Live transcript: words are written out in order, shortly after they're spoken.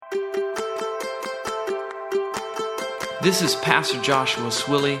This is Pastor Joshua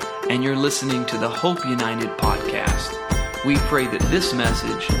Swilly, and you're listening to the Hope United podcast. We pray that this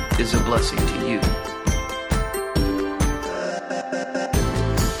message is a blessing to you.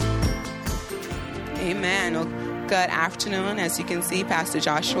 Amen. Well, good afternoon. As you can see, Pastor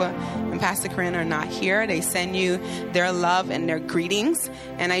Joshua and Pastor Corinne are not here. They send you their love and their greetings.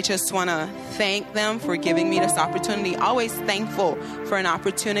 And I just want to thank them for giving me this opportunity. Always thankful for an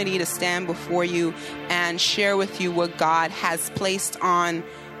opportunity to stand before you and share with you what God has placed on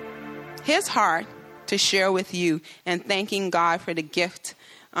His heart to share with you. And thanking God for the gift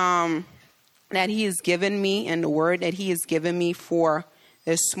that He has given me and the word that He has given me for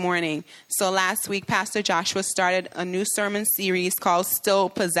this morning. So last week, Pastor Joshua started a new sermon series called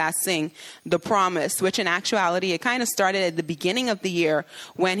Still Possessing the Promise, which in actuality, it kind of started at the beginning of the year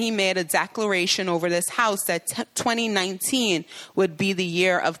when he made a declaration over this house that 2019 would be the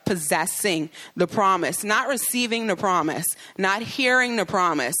year of possessing the promise, not receiving the promise, not hearing the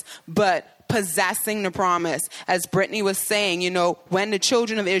promise, but possessing the promise. As Brittany was saying, when the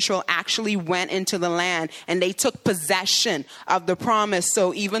children of Israel actually went into the land and they took possession of the promise.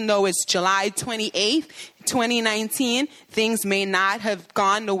 So even though it's July 28th, 2019, things may not have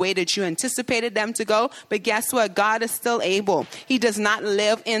gone the way that you anticipated them to go. But guess what? God is still able. He does not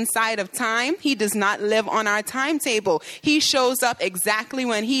live inside of time. He does not live on our timetable. He shows up exactly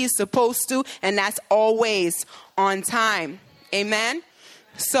when He is supposed to, and that's always on time. Amen.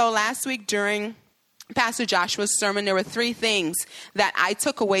 So last week during Pastor Joshua's sermon, there were three things that I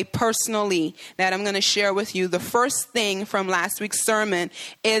took away personally that I'm going to share with you. The first thing from last week's sermon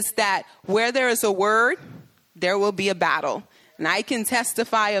is that where there is a word, there will be a battle. And I can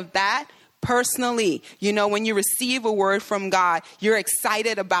testify of that personally. When you receive a word from God, you're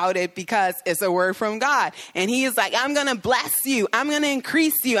excited about it because it's a word from God. And He is like, I'm going to bless you. I'm going to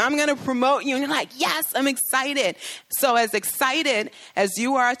increase you. I'm going to promote you. And you're like, yes, I'm excited. So as excited as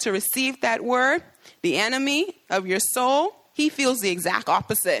you are to receive that word, the enemy of your soul, he feels the exact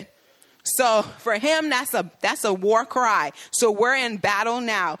opposite. So for him, that's a war cry. So we're in battle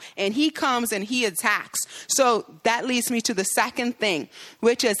now, and he comes and he attacks. So that leads me to the second thing,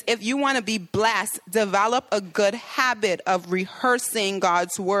 which is if you want to be blessed, develop a good habit of rehearsing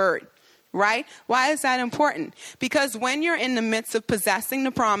God's word. Right? Why is that important? Because when you're in the midst of possessing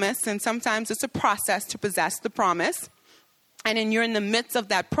the promise, and sometimes it's a process to possess the promise, and then you're in the midst of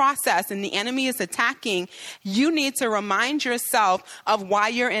that process and the enemy is attacking, you need to remind yourself of why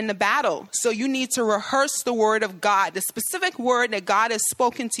you're in the battle. So you need to rehearse the word of God, the specific word that God has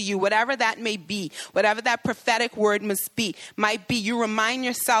spoken to you, whatever that may be, whatever that prophetic word might be. You remind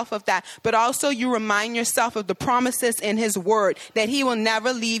yourself of that, but also you remind yourself of the promises in His word, that He will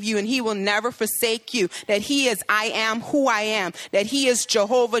never leave you and He will never forsake you, that He is I am who I am, that He is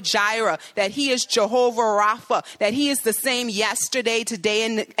Jehovah Jireh, that He is Jehovah Rapha, that He is the same yesterday,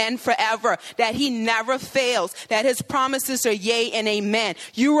 today, and forever, that He never fails, that His promises are yea and amen.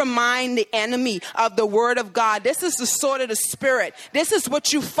 You remind the enemy of the word of God. This is the sword of the Spirit. This is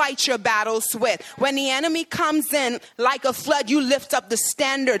what you fight your battles with. When the enemy comes in like a flood, you lift up the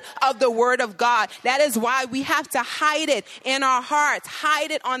standard of the word of God. That is why we have to hide it in our hearts,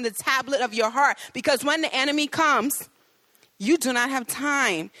 hide it on the tablet of your heart, because when the enemy comes, you do not have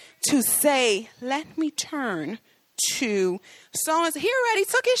time to say, let me turn to so-and-so. He already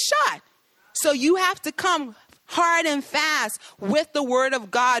took his shot. So you have to come hard and fast with the word of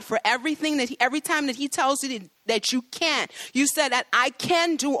God for everything every time that He tells you that you can't. You said that I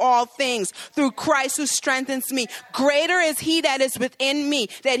can do all things through Christ who strengthens me. Greater is He that is within me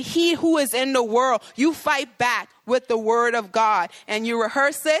than he who is in the world. You fight back with the word of God and you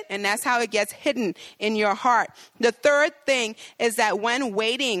rehearse it, and that's how it gets hidden in your heart. The third thing is that when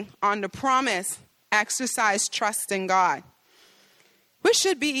waiting on the promise, exercise trust in God, which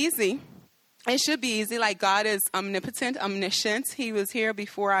should be easy. It should be easy. Like God is omnipotent, omniscient. He was here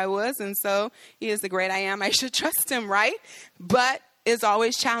before I was, and so He is the great I am. I should trust Him, right? But there's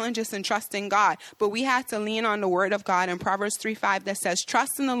always challenges in trusting God. But we have to lean on the word of God in Proverbs 3:5 that says,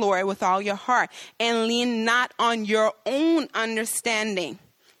 trust in the Lord with all your heart and lean not on your own understanding.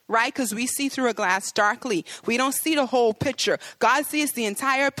 Right? Because we see through a glass darkly. We don't see the whole picture. God sees the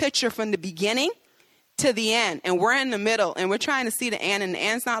entire picture from the beginning to the end, and we're in the middle, and we're trying to see the end, and the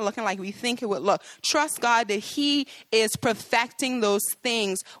end's not looking like we think it would look. Trust God that He is perfecting those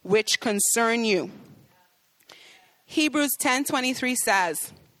things which concern you. Hebrews 10:23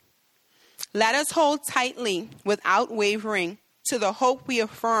 says, let us hold tightly without wavering to the hope we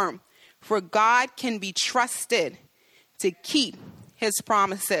affirm, for God can be trusted to keep his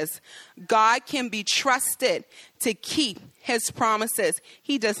promises. God can be trusted to keep his promises.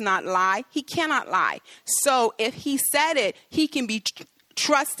 He does not lie. He cannot lie. So if he said it, he can be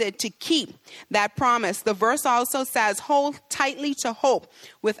trusted to keep that promise. The verse also says, hold tightly to hope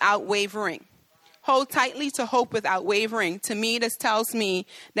without wavering. Hold tightly to hope without wavering. To me, this tells me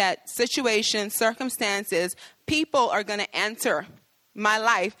that situations, circumstances, people are going to enter my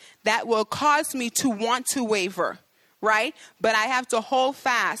life that will cause me to want to waver, right? But I have to hold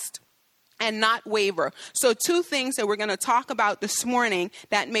fast and not waver. So 2 things that we're going to talk about this morning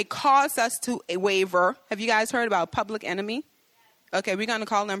that may cause us to waver. Have you guys heard about public enemy? Okay, we're going to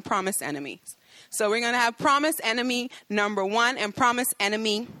call them promise enemies. So we're going to have promise enemy number 1 and promise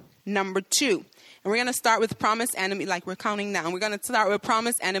enemy number 2. And we're going to start with promise enemy, like we're counting down. We're going to start with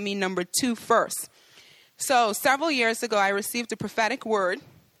promise enemy number 2 first. So several years ago, I received a prophetic word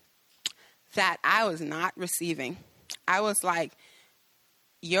that I was not receiving. I was like,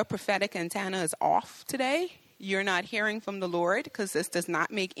 your prophetic antenna is off today. You're not hearing from the Lord because this does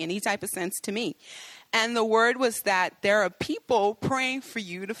not make any type of sense to me. And the word was that there are people praying for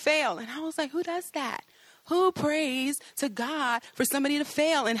you to fail. And I was like, who does that? Who prays to God for somebody to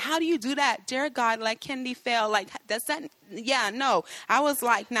fail? And how do you do that? Dear God, like, can they fail? Like, does that? Yeah, no. I was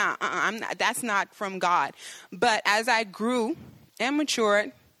like, nah, I'm not, that's not from God. But as I grew and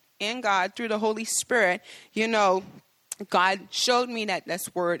matured in God through the Holy Spirit, you know, God showed me that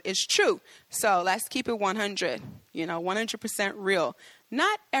this word is true. So let's keep it 100, 100% real.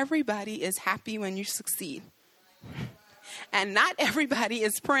 Not everybody is happy when you succeed. And not everybody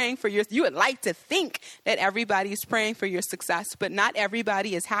is praying for you would like to think that everybody is praying for your success, but not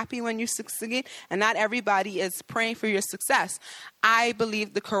everybody is happy when you succeed, and not everybody is praying for your success. I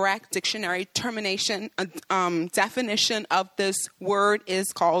believe the correct dictionary definition of this word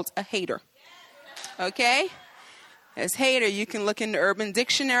is called a hater. Okay? As hater, you can look in the Urban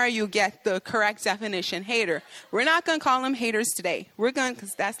Dictionary, you'll get the correct definition, hater. We're not going to call them haters today.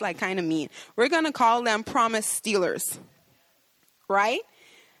 Because that's like kind of mean. We're going to call them promise stealers. Right?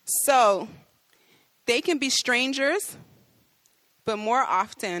 So they can be strangers, but more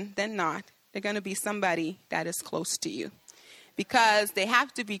often than not, they're going to be somebody that is close to you, because they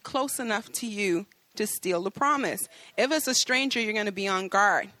have to be close enough to you to steal the promise. If it's a stranger, you're going to be on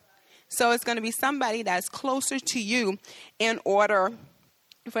guard. So it's going to be somebody that's closer to you in order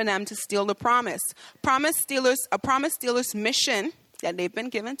for them to steal the promise. A promise stealer's mission that they've been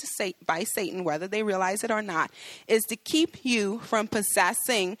given by Satan, whether they realize it or not, is to keep you from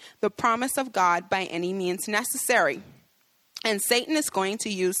possessing the promise of God by any means necessary. And Satan is going to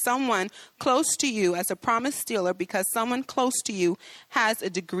use someone close to you as a promise stealer, because someone close to you has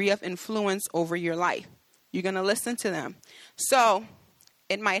a degree of influence over your life. You're going to listen to them. So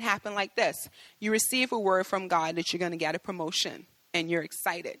it might happen like this. You receive a word from God that you're going to get a promotion, and you're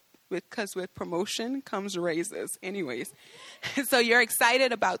excited. Because with promotion comes raises anyways. So you're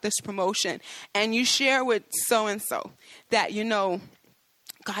excited about this promotion, and you share with so-and-so that,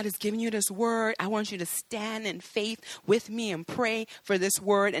 God has given you this word. I want you to stand in faith with me and pray for this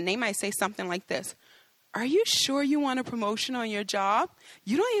word. And they might say something like this: are you sure you want a promotion on your job?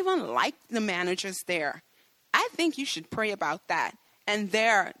 You don't even like the managers there. I think you should pray about that. And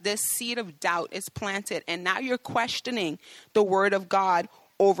there, this seed of doubt is planted, and now you're questioning the word of God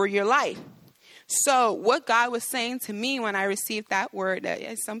over your life. So what God was saying to me when I received that word, that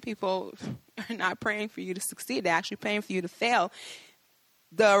some people are not praying for you to succeed, they're actually praying for you to fail.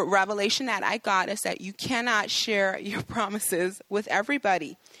 The revelation that I got is that you cannot share your promises with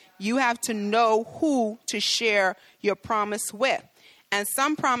everybody. You have to know who to share your promise with. And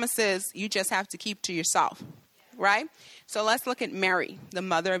some promises you just have to keep to yourself, right? So let's look at Mary, the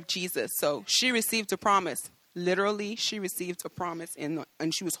mother of Jesus. So she received a promise. Literally, she received a promise and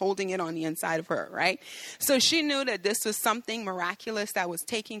she was holding it on the inside of her, right? So she knew that this was something miraculous that was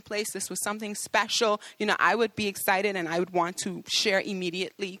taking place. This was something special. I would be excited and I would want to share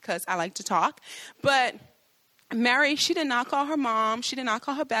immediately because I like to talk. But Mary, she did not call her mom. She did not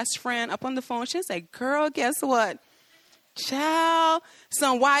call her best friend up on the phone. She was like, girl, guess what? Child,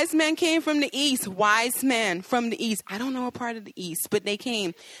 some wise men came from the east. Wise men from the east. I don't know a part of the east, but they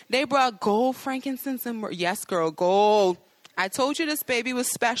came. They brought gold, frankincense, and myrrh. Yes, girl, gold. I told you this baby was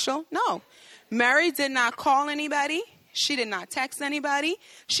special. No. Mary did not call anybody. She did not text anybody.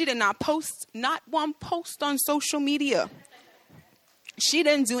 She did not post, not one post on social media. She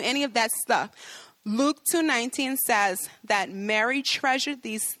didn't do any of that stuff. Luke 2:19 says that Mary treasured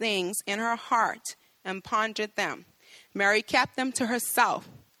these things in her heart and pondered them. Mary kept them to herself,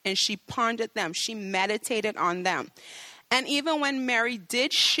 and she pondered them. She meditated on them. And even when Mary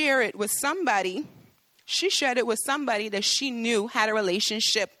did share it with somebody, She shared it with somebody that she knew had a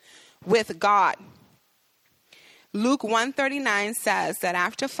relationship with God. Luke 1:39 says that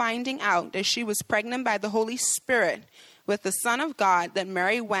after finding out that she was pregnant by the Holy Spirit with the Son of God, that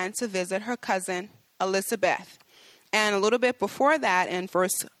Mary went to visit her cousin Elizabeth. And a little bit before that, in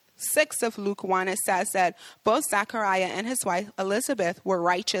verse 6 of Luke 1, it says that both Zachariah and his wife Elizabeth were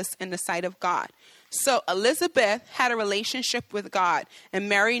righteous in the sight of God. So Elizabeth had a relationship with God, and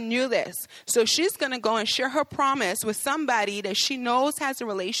Mary knew this. So she's going to go and share her promise with somebody that she knows has a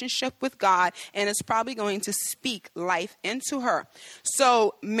relationship with God and is probably going to speak life into her.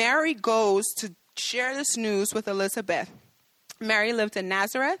 So Mary goes to share this news with Elizabeth. Mary lived in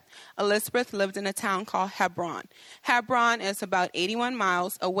Nazareth. Elizabeth lived in a town called Hebron. Hebron is about 81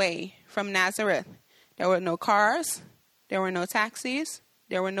 miles away from Nazareth. There were no cars. There were no taxis.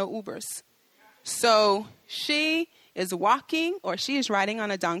 There were no Ubers. So she is walking, or she is riding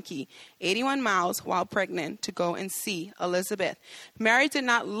on a donkey 81 miles while pregnant to go and see Elizabeth. Mary did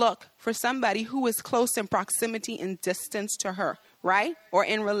not look for somebody who was close in proximity and distance to her, right? Or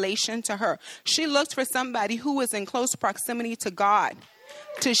in relation to her. She looked for somebody who was in close proximity to God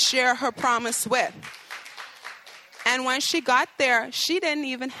to share her promise with. And when she got there, she didn't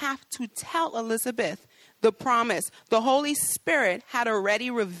even have to tell Elizabeth the promise. The Holy Spirit had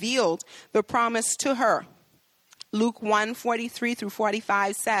already revealed the promise to her. Luke 1:43 through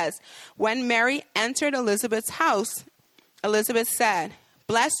 45 says, when Mary entered Elizabeth's house, Elizabeth said,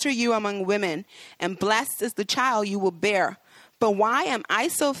 "Blessed are you among women, and blessed is the child you will bear. But why am I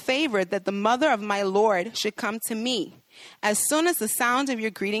so favored that the mother of my Lord should come to me? As soon as the sound of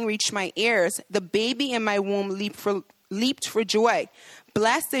your greeting reached my ears, the baby in my womb leaped for joy.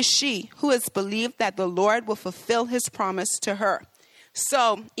 Blessed is she who has believed that the Lord will fulfill his promise to her."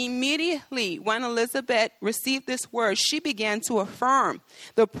 So immediately when Elizabeth received this word, she began to affirm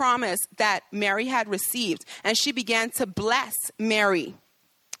the promise that Mary had received, and she began to bless Mary.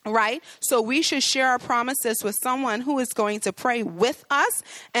 Right? So we should share our promises with someone who is going to pray with us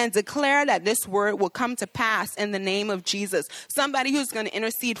and declare that this word will come to pass in the name of Jesus. Somebody who's going to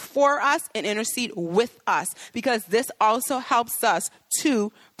intercede for us and intercede with us, because this also helps us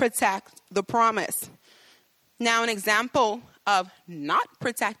to protect the promise. Now, an example of not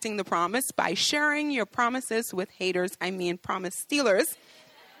protecting the promise by sharing your promises with haters, promise stealers,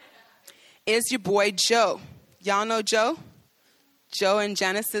 is your boy Joe. Y'all know Joe? Joe in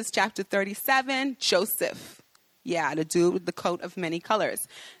Genesis chapter 37, Joseph. Yeah, the dude with the coat of many colors.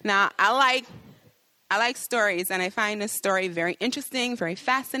 Now, I like stories, and I find this story very interesting, very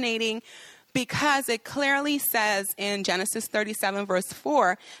fascinating, because it clearly says in Genesis 37, verse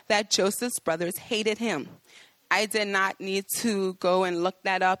 4, that Joseph's brothers hated him. I did not need to go and look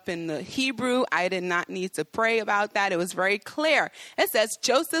that up in the Hebrew. I did not need to pray about that. It was very clear. It says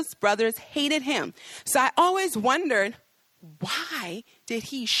Joseph's brothers hated him. So I always wondered, why did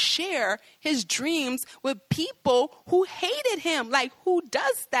he share his dreams with people who hated him? Like, who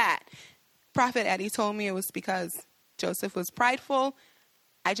does that? Prophet Eddie told me it was because Joseph was prideful.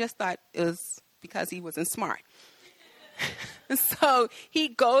 I just thought it was because he wasn't smart. So he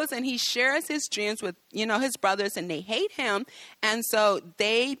goes and he shares his dreams with, his brothers, and they hate him. And so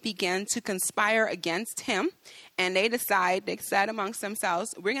they begin to conspire against him. And they said amongst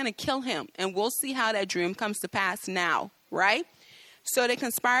themselves, we're going to kill him. And we'll see how that dream comes to pass now, right? So they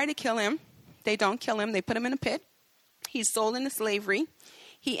conspire to kill him. They don't kill him. They put him in a pit. He's sold into slavery.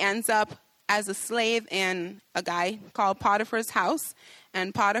 He ends up as a slave in a guy called Potiphar's house.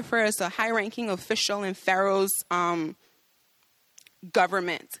 And Potiphar is a high-ranking official in Pharaoh's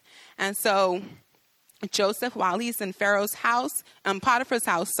government. And so Joseph, while he's in Potiphar's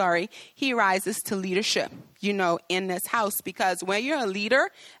house, he rises to leadership, in this house. Because when you're a leader,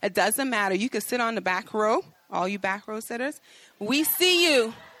 it doesn't matter. You can sit on the back row, all you back row sitters. We see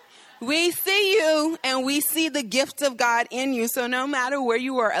you. We see you, and we see the gift of God in you. So no matter where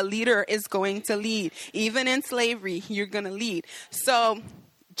you are, a leader is going to lead. Even in slavery, you're going to lead. So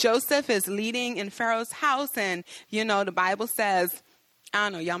Joseph is leading in Pharaoh's house, and, the Bible says, I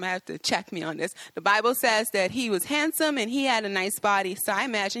don't know, y'all might have to check me on this. The Bible says that he was handsome and he had a nice body. So I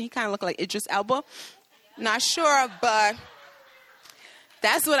imagine he kind of looked like Idris Elba. Not sure, but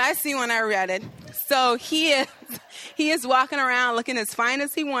that's what I see when I read it. So he is walking around looking as fine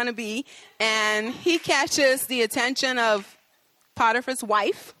as he want to be, and he catches the attention of Potiphar's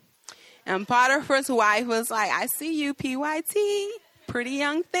wife. And Potiphar's wife was like, I see you, PYT, pretty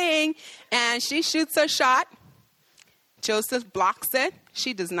young thing. And she shoots her shot. Joseph blocks it.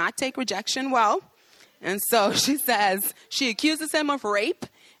 She does not take rejection well. And so she accuses him of rape,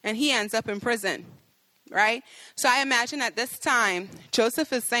 and he ends up in prison, right? So I imagine at this time,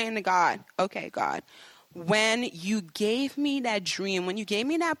 Joseph is saying to God, okay, God, when you gave me that dream, when you gave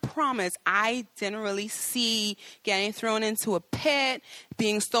me that promise, I didn't really see getting thrown into a pit,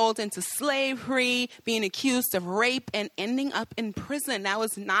 being sold into slavery, being accused of rape, and ending up in prison. That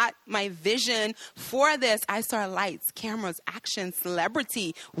was not my vision for this. I saw lights, cameras, action,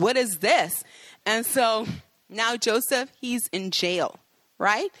 celebrity. What is this? And so now Joseph, he's in jail,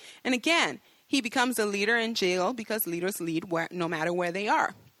 right? And again, he becomes a leader in jail because leaders lead no matter where they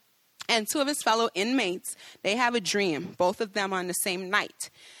are. And two of his fellow inmates, they have a dream, both of them on the same night,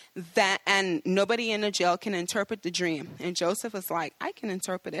 and nobody in the jail can interpret the dream. And Joseph is like, I can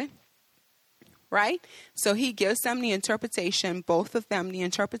interpret it, right? So he gives them the interpretation, both of them the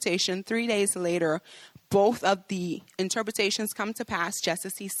interpretation. 3 days later, both of the interpretations come to pass, just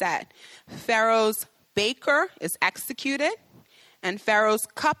as he said. Pharaoh's baker is executed, and Pharaoh's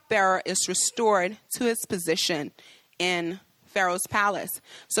cupbearer is restored to his position in Pharaoh's palace.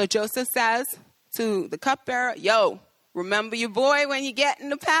 So Joseph says to the cupbearer, yo, remember your boy when you get in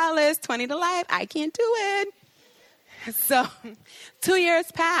the palace, 20 to life, I can't do it. So 2 years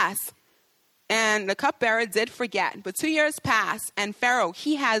pass, and the cupbearer did forget, but 2 years pass, and Pharaoh,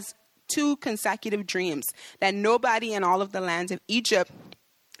 he has 2 consecutive dreams that nobody in all of the lands of Egypt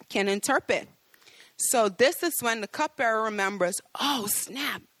can interpret. So this is when the cupbearer remembers, oh,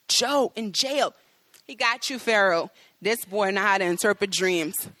 snap, Joe in jail. He got you, Pharaoh. This boy know how to interpret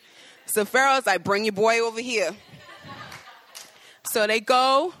dreams. So Pharaoh's like, bring your boy over here. So they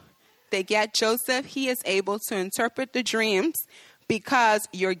go, they get Joseph. He is able to interpret the dreams because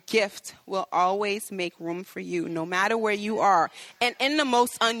your gift will always make room for you, no matter where you are. And in the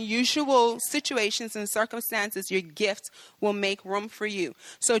most unusual situations and circumstances, your gift will make room for you.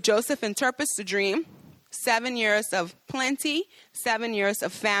 So Joseph interprets the dream. 7 years of plenty, 7 years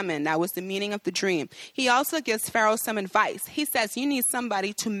of famine. That was the meaning of the dream. He also gives Pharaoh some advice. He says, you need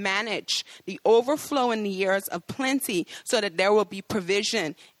somebody to manage the overflow in the years of plenty so that there will be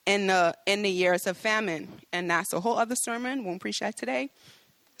provision in the years of famine. And that's a whole other sermon. Won't preach that today.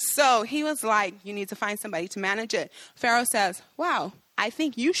 So he was like, you need to find somebody to manage it. Pharaoh says, wow, I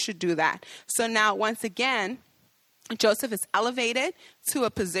think you should do that. So now, once again, Joseph is elevated to a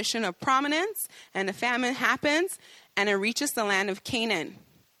position of prominence, and the famine happens, and it reaches the land of Canaan.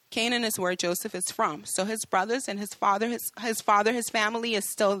 Canaan is where Joseph is from. So his brothers and his family is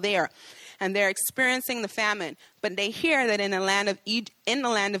still there, and they're experiencing the famine. But they hear that in the land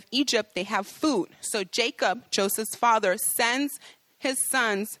of Egypt, they have food. So Jacob, Joseph's father, sends his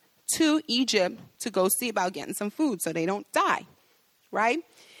sons to Egypt to go see about getting some food so they don't die, right?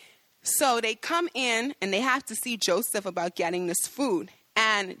 So they come in and they have to see Joseph about getting this food.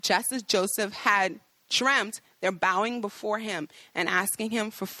 And just as Joseph had dreamt, they're bowing before him and asking him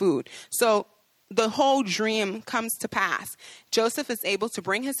for food. So the whole dream comes to pass. Joseph is able to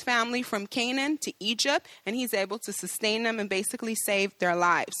bring his family from Canaan to Egypt, and he's able to sustain them and basically save their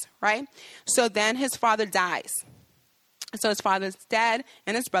lives, right? So then his father dies. So his father's dead,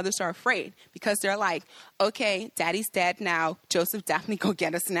 and his brothers are afraid because they're like, okay, daddy's dead now. Joseph definitely go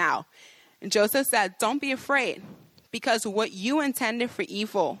get us now. And Joseph said, don't be afraid, because what you intended for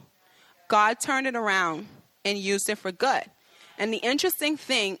evil, God turned it around and used it for good. And the interesting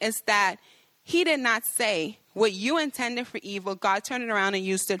thing is that he did not say, what you intended for evil, God turned it around and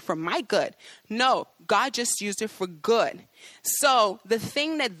used it for my good. No, God just used it for good. So the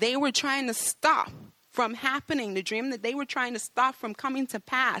thing that they were trying to stop from happening, the dream that they were trying to stop from coming to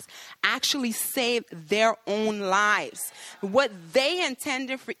pass, actually saved their own lives. What they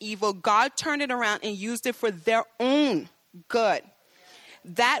intended for evil, God turned it around and used it for their own good.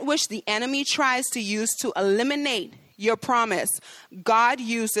 That which the enemy tries to use to eliminate your promise, God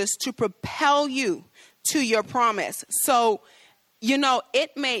uses to propel you to your promise. So,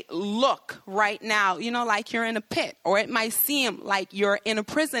 it may look right now, like you're in a pit, or it might seem like you're in a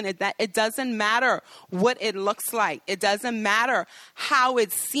prison. It doesn't matter what it looks like. It doesn't matter how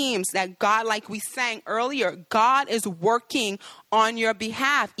it seems that God, like we sang earlier, God is working on your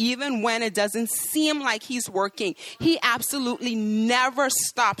behalf, even when it doesn't seem like he's working. He absolutely never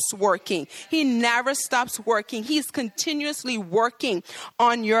stops working. He never stops working. He's continuously working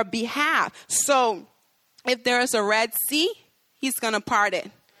on your behalf. So if there is a Red Sea, he's going to part it.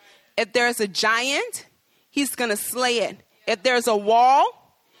 If there's a giant, he's going to slay it. If there's a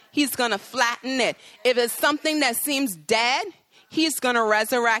wall, he's going to flatten it. If it's something that seems dead, he's going to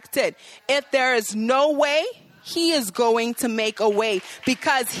resurrect it. If there is no way, he is going to make a way,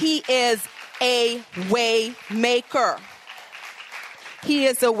 because he is a way maker. He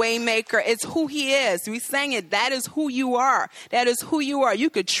is a way maker. It's who he is. We sang it. That is who you are. That is who you are. You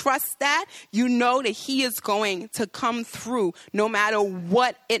could trust that. You know that he is going to come through no matter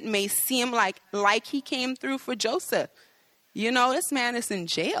what it may seem like he came through for Joseph. You know, this man is in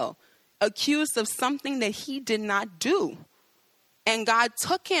jail, accused of something that he did not do. And God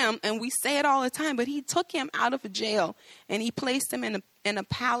took him, and we say it all the time, but he took him out of a jail and he placed him in a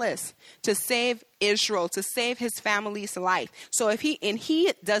palace to save Israel, to save his family's life. So if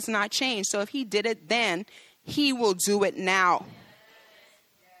he does not change. So if he did it then, he will do it now.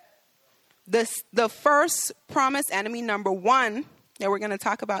 The first promise enemy, number one, that we're going to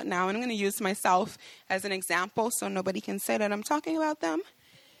talk about now, and I'm going to use myself as an example so nobody can say that I'm talking about them.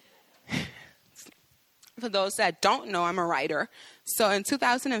 For those that don't know, I'm a writer. So in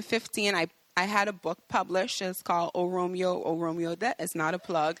 2015, I had a book published. It's called Oh Romeo. That is not a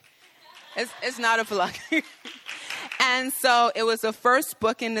plug. It's not a plug. And so it was the first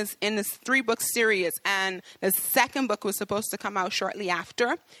book in this 3-book series. And the second book was supposed to come out shortly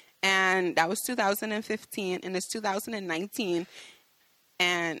after. And that was 2015. And it's 2019.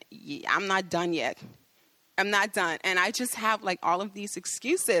 And I'm not done yet. I'm not done. And I just have like all of these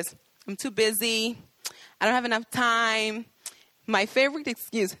excuses. I'm too busy. I don't have enough time. My favorite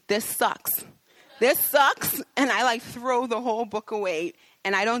excuse, this sucks. This sucks. And I like throw the whole book away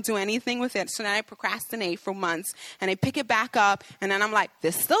and I don't do anything with it. So then I procrastinate for months and I pick it back up and then I'm like,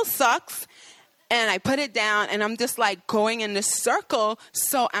 this still sucks. And I put it down and I'm just like going in this circle.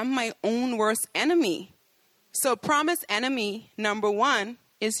 So I'm my own worst enemy. So promise enemy number one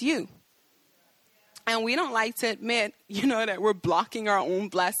is you. And we don't like to admit, that we're blocking our own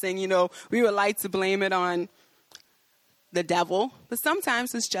blessing. We would like to blame it on the devil. But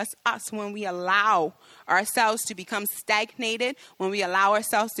sometimes it's just us when we allow ourselves to become stagnated, when we allow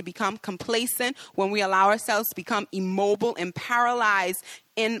ourselves to become complacent, when we allow ourselves to become immobile and paralyzed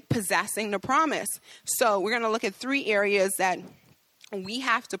in possessing the promise. So we're going to look at 3 areas that we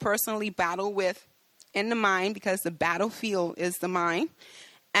have to personally battle with in the mind, because the battlefield is the mind.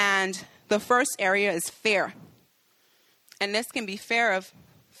 And the first area is fear. And this can be fear of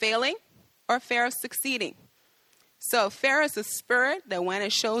failing or fear of succeeding. So fear is a spirit that when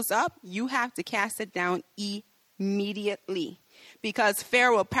it shows up, you have to cast it down immediately. Because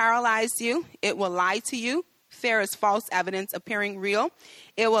fear will paralyze you. It will lie to you. Fear is false evidence appearing real.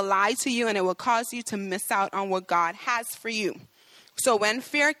 It will lie to you and it will cause you to miss out on what God has for you. So when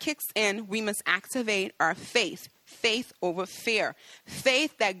fear kicks in, we must activate our faith. Faith over fear.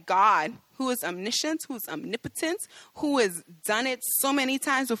 Faith that God, who is omniscient, who is omnipotent, who has done it so many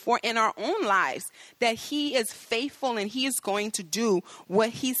times before in our own lives, that he is faithful and he is going to do what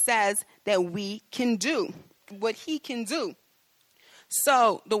he says that we can do, what he can do.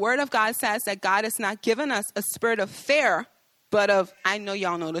 So the word of God says that God has not given us a spirit of fear, but of, I know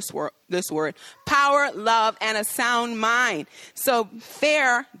y'all know this word, power, love, and a sound mind. So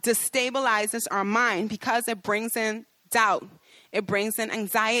fear destabilizes our mind because it brings in doubt. It brings in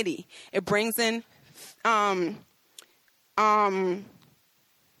anxiety. It brings in, it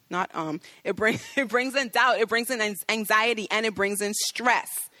brings in doubt. It brings in anxiety, and it brings in stress,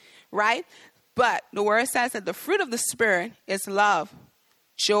 right? But the word says that the fruit of the Spirit is love,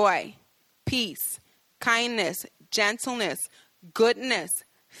 joy, peace, kindness, gentleness, goodness,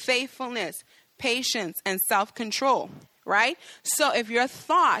 faithfulness, patience, and self-control, right? So if your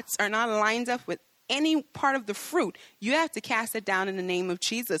thoughts are not lined up with any part of the fruit, you have to cast it down in the name of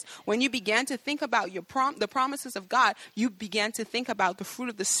Jesus. When you begin to think about the promises of God, you begin to think about the fruit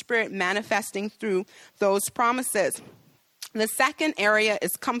of the Spirit manifesting through those promises. The second area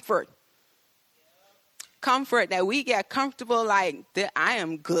is comfort. Comfort, that we get comfortable like, I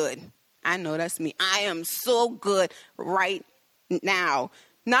am good. I know that's me. I am so good right now.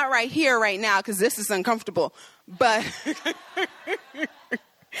 Not right here, right now, because this is uncomfortable. But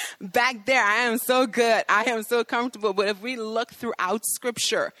back there, I am so good. I am so comfortable. But if we look throughout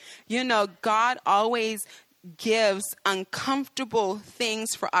Scripture, God always gives uncomfortable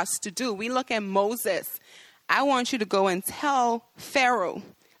things for us to do. We look at Moses. I want you to go and tell Pharaoh,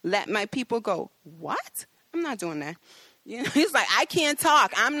 let my people go. What? I'm not doing that. He's like, I can't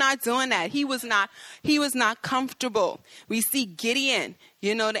talk. I'm not doing that. He was not comfortable. We see Gideon,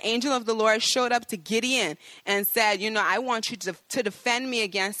 the angel of the Lord showed up to Gideon and said, I want you to defend me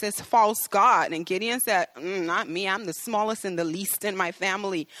against this false God. And Gideon said, not me. I'm the smallest and the least in my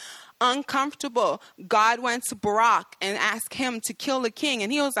family. Uncomfortable. God went to Barak and asked him to kill the king.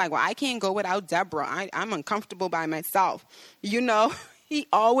 And he was like, well, I can't go without Deborah. I'm uncomfortable by myself. He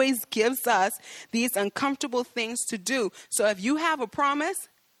always gives us these uncomfortable things to do. So if you have a promise,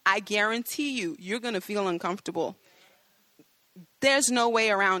 I guarantee you're going to feel uncomfortable. there's no way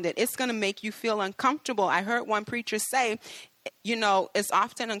around it. It's going to make you feel uncomfortable. I heard one preacher say, it's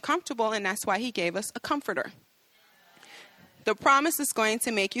often uncomfortable, and that's why he gave us a comforter. The promise is going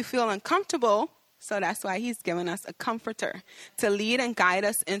to make you feel uncomfortable, so that's why he's given us a comforter to lead and guide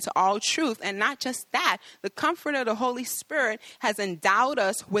us into all truth. And not just that, the comforter, the Holy Spirit, has endowed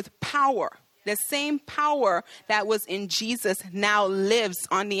us with power. The same power that was in Jesus now lives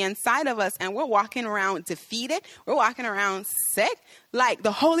on the inside of us. And we're walking around defeated. We're walking around sick. Like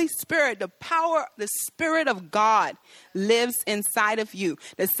the Holy Spirit, the power, the Spirit of God lives inside of you.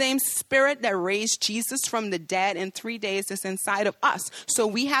 The same Spirit that raised Jesus from the dead in 3 days is inside of us. So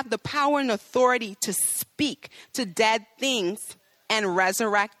we have the power and authority to speak to dead things and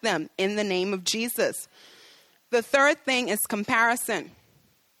resurrect them in the name of Jesus. The third thing is comparison.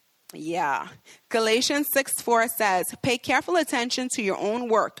 Yeah. Galatians 6:4 says, pay careful attention to your own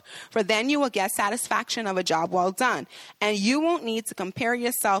work, for then you will get satisfaction of a job well done. And you won't need to compare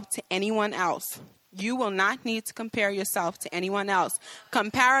yourself to anyone else. You will not need to compare yourself to anyone else.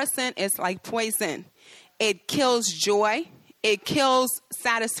 Comparison is like poison. It kills joy. It kills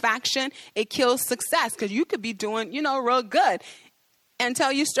satisfaction. It kills success, because you could be doing, real good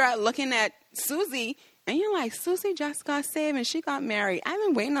until you start looking at Susie. And you're like, Susie just got saved and she got married. I've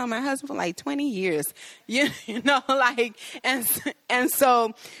been waiting on my husband for like 20 years. And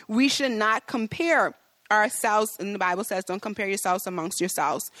so we should not compare ourselves. And the Bible says, don't compare yourselves amongst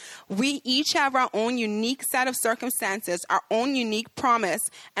yourselves. We each have our own unique set of circumstances, our own unique promise,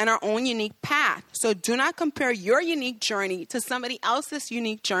 and our own unique path. So do not compare your unique journey to somebody else's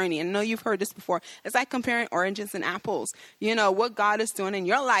unique journey. And I know you've heard this before. It's like comparing oranges and apples. What God is doing in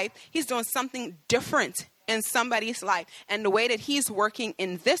your life, he's doing something different in somebody's life. And the way that he's working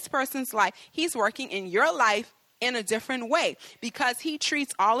in this person's life, he's working in your life in a different way, because he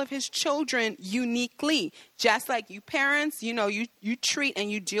treats all of his children uniquely. Just like you parents, you treat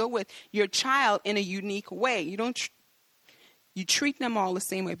and you deal with your child in a unique way. You treat them all the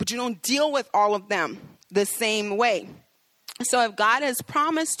same way, but you don't deal with all of them the same way. So if God has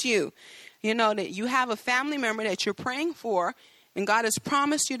promised you, that you have a family member that you're praying for, and God has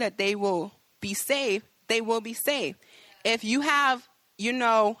promised you that they will be saved, they will be saved. If you have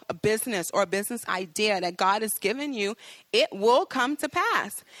a business or a business idea that God has given you, it will come to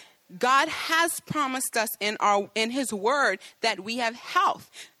pass. God has promised us in his word that we have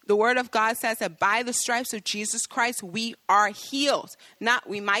health. The word of God says that by the stripes of Jesus Christ, we are healed. Not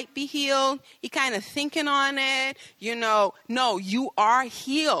we might be healed. You kind of thinking on it, no, you are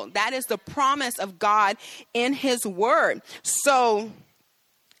healed. That is the promise of God in his word. So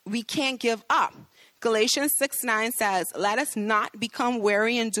we can't give up. Galatians 6:9 says, let us not become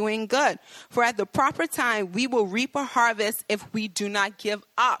weary in doing good, for at the proper time we will reap a harvest if we do not give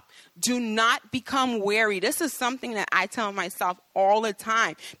up. Do not become weary. This is something that I tell myself all the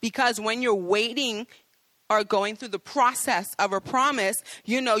time, because when you're waiting or going through the process of a promise,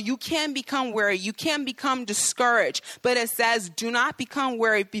 you can become weary. You can become discouraged. But it says, do not become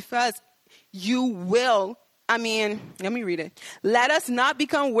weary, because you will. Let me read it. Let us not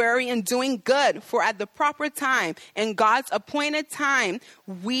become weary in doing good, for at the proper time, in God's appointed time,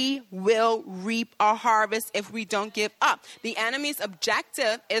 we will reap a harvest if we don't give up. The enemy's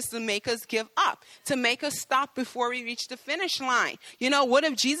objective is to make us give up, to make us stop before we reach the finish line. What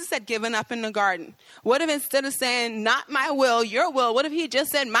if Jesus had given up in the garden? What if instead of saying, not my will, your will, what if he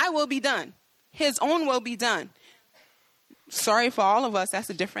just said, my will be done? His own will be done. Sorry for all of us, that's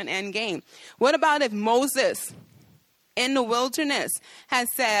a different end game. What about if Moses in the wilderness had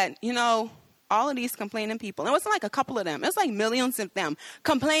said, all of these complaining people, it wasn't like a couple of them, it was like millions of them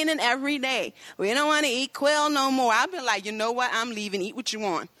complaining every day. We don't want to eat quail no more. I'd be like, you know what, I'm leaving, eat what you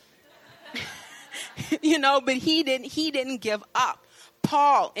want. But he didn't give up.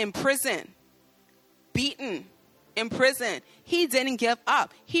 Paul in prison, beaten, in prison, he didn't give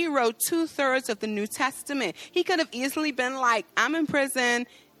up. He wrote 2/3 of the New Testament. He could have easily been like, I'm in prison,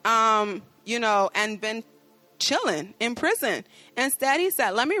 and been chilling in prison. Instead, he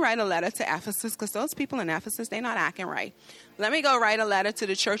said, let me write a letter to Ephesus, because those people in Ephesus, they're not acting right. Let me go write a letter to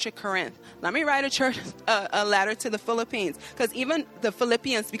the church of Corinth. Let me write a letter to the Philippines, because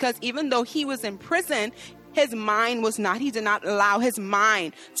even though he was in prison, his mind was not. He did not allow his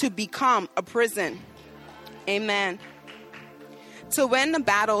mind to become a prison. Amen. To win the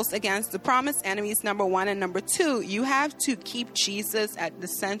battles against the promised enemies, number 1 and number 2, you have to keep Jesus at the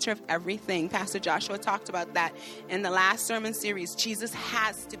center of everything. Pastor Joshua talked about that in the last sermon series. Jesus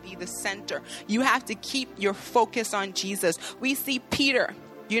has to be the center. You have to keep your focus on Jesus. We see Peter,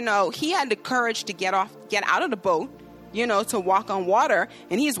 he had the courage to get out of the boat. to walk on water,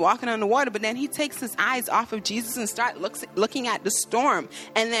 and he's walking on the water, but then he takes his eyes off of Jesus and starts looking at the storm,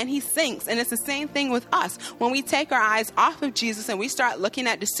 and then he sinks. And it's the same thing with us. When we take our eyes off of Jesus and we start looking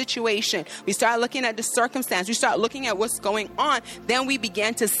at the situation, we start looking at the circumstance, we start looking at what's going on, then we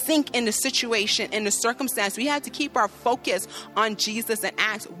begin to sink in the situation, in the circumstance. We have to keep our focus on Jesus and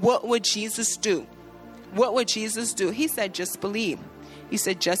ask, what would Jesus do? What would Jesus do? He said, just believe. He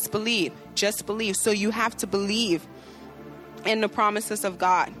said, just believe, just believe. So you have to believe in the promises of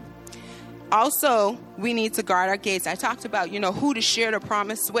God. Also, we need to guard our gates. I talked about, who to share the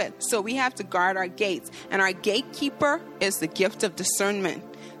promise with. So we have to guard our gates. And our gatekeeper is the gift of discernment.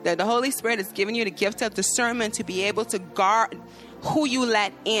 That the Holy Spirit has given you the gift of discernment to be able to guard who you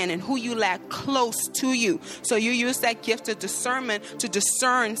let in and who you let close to you. So you use that gift of discernment to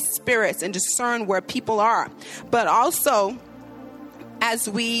discern spirits and discern where people are. But also, as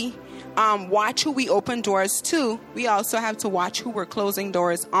we watch who we open doors to, we also have to watch who we're closing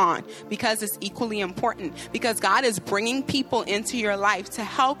doors on, because it's equally important. Because God is bringing people into your life to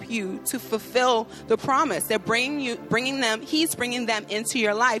help you to fulfill the promise. He's bringing them into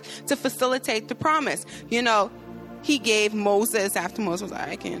your life to facilitate the promise. He gave Moses, after Moses was like,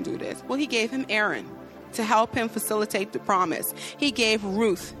 I can't do this. Well, he gave him Aaron to help him facilitate the promise. He gave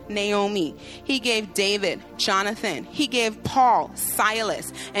Ruth, Naomi. He gave David, Jonathan. He gave Paul,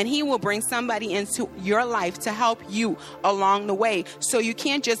 Silas. And he will bring somebody into your life to help you along the way. So you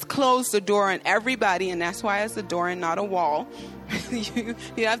can't just close the door on everybody, and that's why it's a door and not a wall. You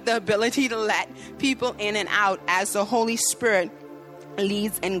have the ability to let people in and out as the Holy Spirit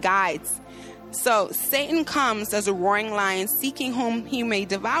leads and guides. So Satan comes as a roaring lion, seeking whom he may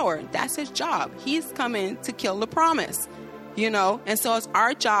devour. That's his job. He's coming to kill the promise, and so it's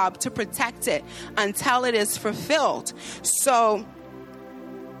our job to protect it until it is fulfilled. So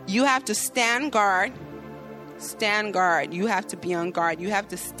you have to stand guard. Stand guard. You have to be on guard. You have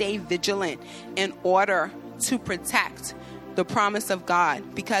to stay vigilant in order to protect the promise of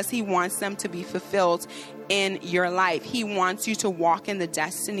God, because he wants them to be fulfilled in your life. He wants you to walk in the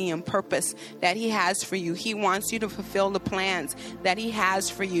destiny and purpose that he has for you. He wants you to fulfill the plans that he has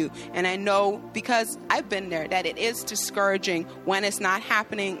for you. And I know, because I've been there, that it is discouraging when it's not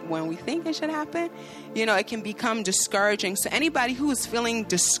happening when we think it should happen. It can become discouraging. So anybody who is feeling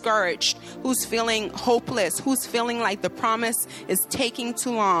discouraged, who's feeling hopeless, who's feeling like the promise is taking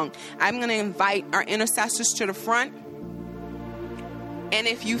too long, I'm going to invite our intercessors to the front. And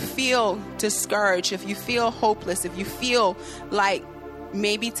if you feel discouraged, if you feel hopeless, if you feel like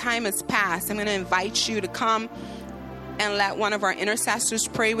maybe time has passed, I'm going to invite you to come and let one of our intercessors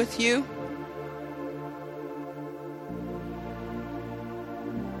pray with you.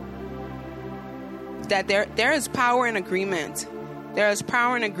 That there is power in agreement. There is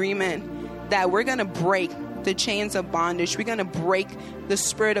power in agreement that we're going to break the chains of bondage. We're going to break the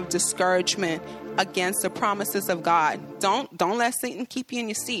spirit of discouragement against the promises of God. Don't let Satan keep you in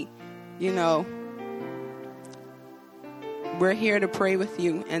your seat. We're here to pray with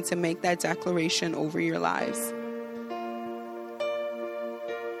you and to make that declaration over your lives.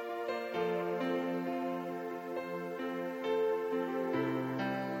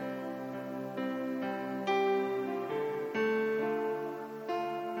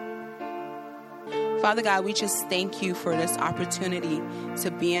 Father God, we just thank you for this opportunity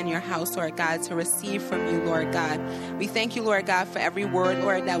to be in your house, Lord God, to receive from you, Lord God. We thank you, Lord God, for every word,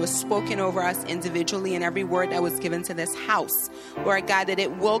 Lord, that was spoken over us individually and every word that was given to this house, Lord God, that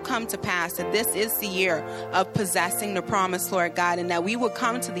it will come to pass, that this is the year of possessing the promise, Lord God, and that we will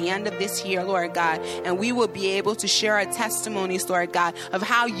come to the end of this year, Lord God, and we will be able to share our testimonies, Lord God, of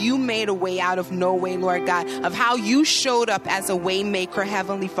how you made a way out of no way, Lord God, of how you showed up as a way maker,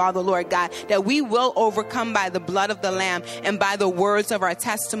 Heavenly Father, Lord God, that we will overcome by the blood of the Lamb and by the words of our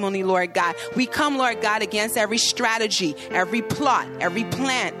testimony, Lord God. We come, Lord God, against every strategy, every plot, every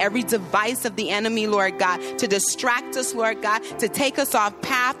plan, every device of the enemy, Lord God, to distract us, Lord God, to take us off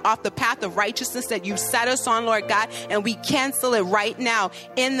the path of righteousness that you've set us on, Lord God, and we cancel it right now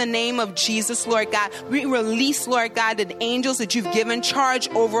in the name of Jesus, Lord God. We release, Lord God, the angels that you've given charge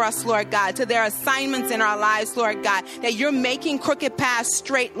over us, Lord God, to their assignments in our lives, Lord God, that you're making crooked paths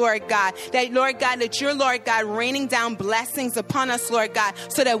straight, Lord God, that, Lord God, that you're, Lord God, raining down blessings upon us, Lord God,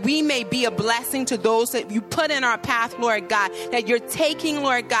 so that we may be a blessing to those that you put in our path, Lord God, that you're taking,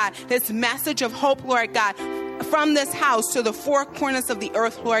 Lord God, this message of hope, Lord God, from this house to the four corners of the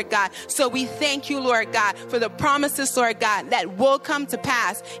earth, Lord God. So we thank you, Lord God, for the promises, Lord God, that will come to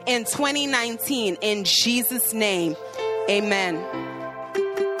pass in 2019. In Jesus' name, amen.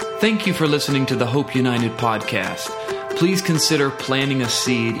 Thank you for listening to the Hope United podcast. Please consider planting a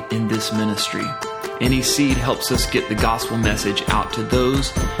seed in this ministry. Any seed helps us get the gospel message out to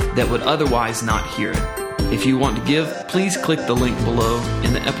those that would otherwise not hear it. If you want to give, please click the link below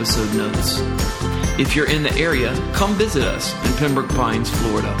in the episode notes. If you're in the area, come visit us in Pembroke Pines,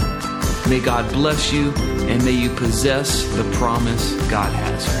 Florida. May God bless you, and may you possess the promise God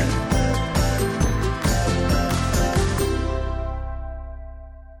has for you.